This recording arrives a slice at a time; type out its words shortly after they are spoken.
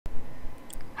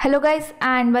Hello guys,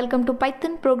 and welcome to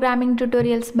Python programming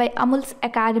tutorials by Amul's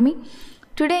Academy.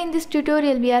 Today in this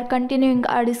tutorial we are continuing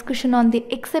our discussion on the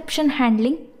exception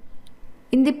handling.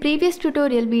 In the previous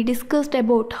tutorial we discussed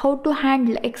about how to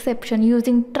handle exception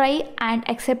using try and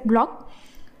except block.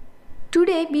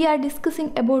 Today we are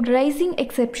discussing about raising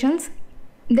exceptions,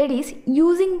 that is,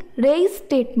 using raise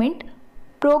statement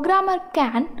programmer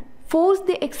can force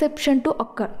the exception to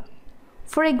occur.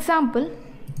 For example,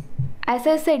 as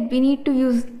I said, we need to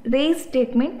use raise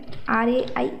statement,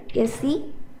 R-A-I-S-E,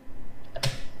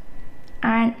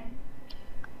 and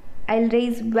I'll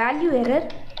raise value error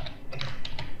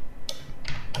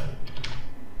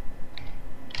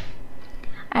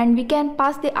and we can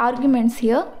pass the arguments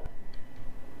here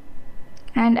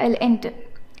and I'll enter,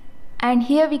 and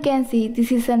here we can see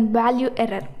this is a value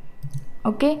error,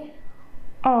 okay,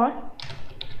 or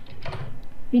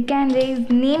we can raise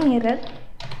name error.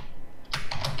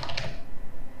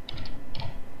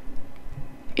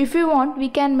 If you want, we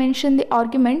can mention the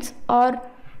arguments or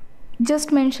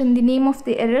just mention the name of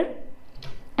the error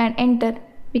and enter.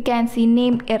 We can see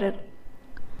name error.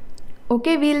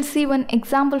 Okay, we'll see one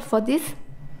example for this.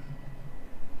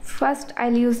 First,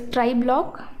 I'll use try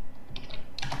block,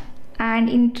 and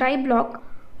in try block,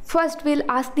 first we'll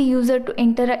ask the user to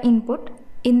enter an input.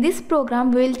 In this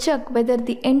program, we will check whether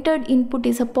the entered input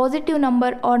is a positive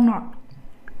number or not.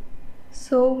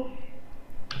 So,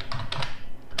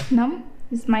 num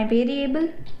is my variable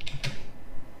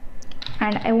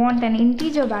and I want an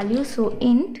integer value, so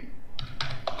int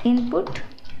input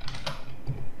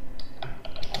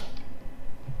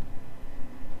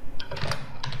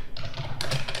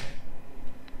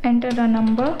enter a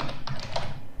number.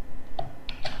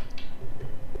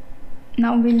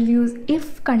 Now we'll use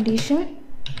if condition,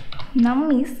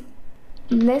 num is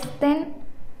less than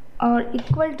or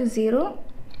equal to 0,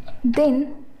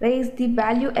 then raise the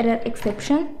value error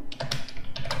exception.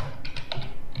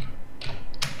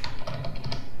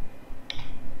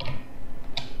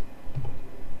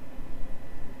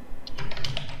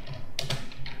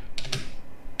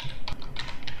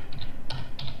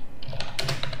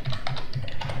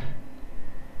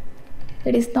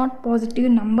 That is not positive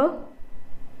number,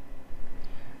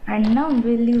 and now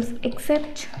we'll use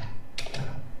except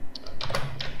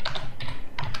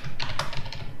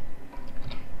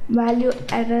value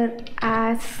error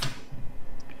as,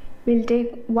 we'll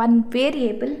take one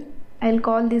variable, I'll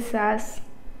call this as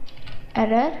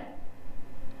error,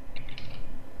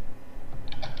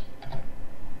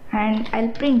 and I'll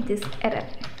print this error.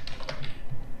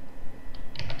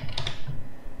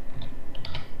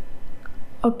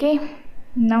 Okay,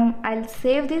 now I'll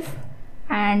save this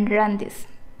and run this.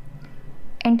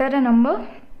 Enter a number,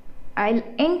 I'll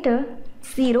enter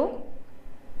 0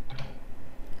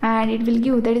 and it will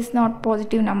give that is not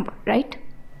positive number, right?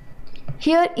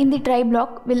 Here in the try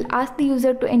block, we'll ask the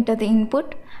user to enter the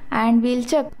input and we'll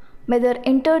check whether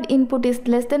entered input is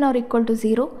less than or equal to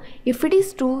 0. If it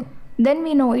is true, then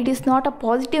we know it is not a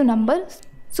positive number,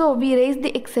 so we raise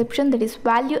the exception, that is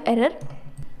value error,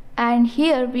 and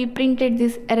here we printed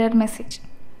this error message.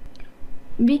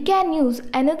 We can use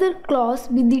another clause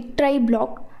with the try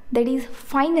block, that is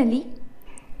finally,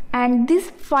 and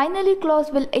this finally clause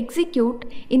will execute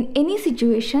in any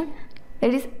situation,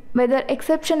 that is whether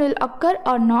exception will occur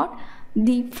or not,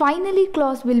 the finally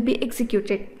clause will be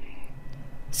executed.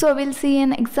 So we'll see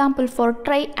an example for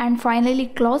try and finally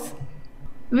clause.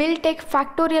 We'll take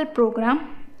factorial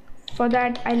program. For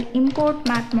that I'll import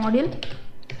math module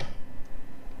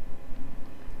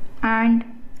and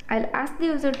I'll ask the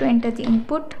user to enter the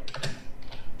input.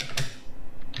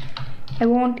 I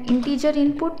want integer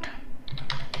input.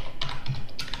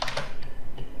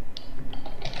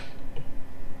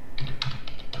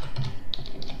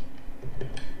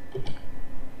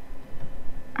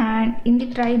 And in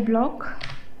the try block,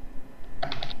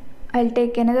 I'll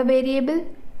take another variable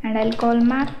and I'll call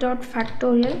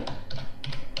math.factorial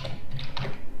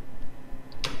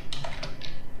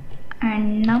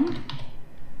and num.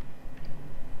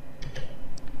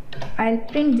 I'll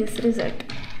print this result.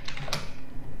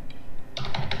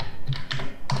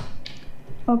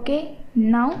 Okay,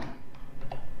 now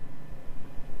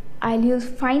I'll use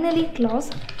finally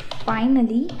clause,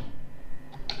 finally,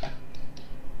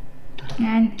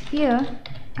 and here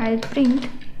I'll print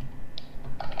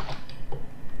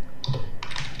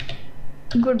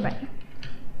goodbye.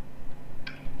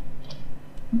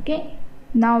 Okay,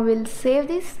 now we'll save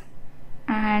this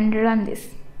and run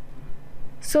this.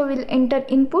 So we'll enter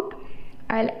input,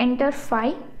 I'll enter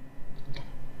 5,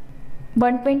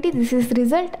 120, this is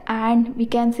result, and we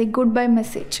can say goodbye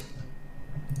message.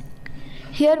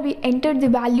 Here we entered the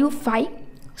value 5,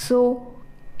 so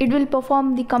it will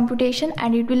perform the computation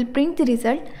and it will print the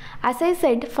result. As I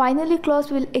said, finally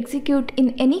clause will execute in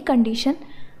any condition,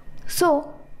 so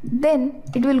then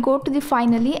it will go to the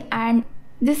finally and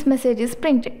this message is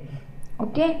printed.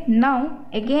 Okay, now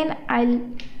again I'll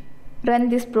run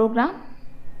this program.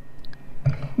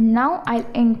 Now I'll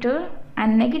enter a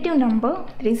negative number,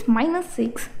 that is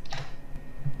 -6.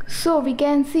 So we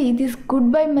can see this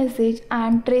goodbye message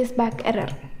and traceback error,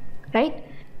 right?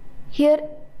 Here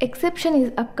exception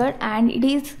is occurred and it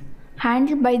is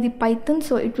handled by the Python,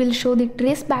 so it will show the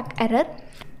traceback error.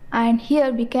 And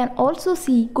here we can also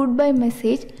see goodbye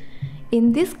message.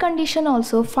 In this condition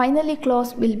also finally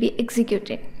clause will be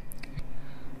executed.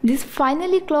 This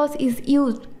finally clause is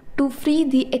used to free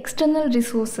the external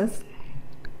resources.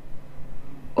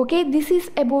 Okay, this is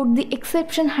about the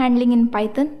exception handling in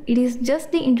Python. It is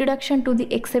just the introduction to the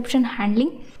exception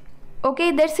handling.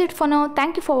 Okay, that's it for now.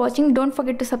 Thank you for watching. Don't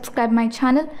forget to subscribe my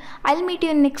channel. I'll meet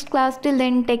you in next class. Till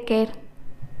then, take care.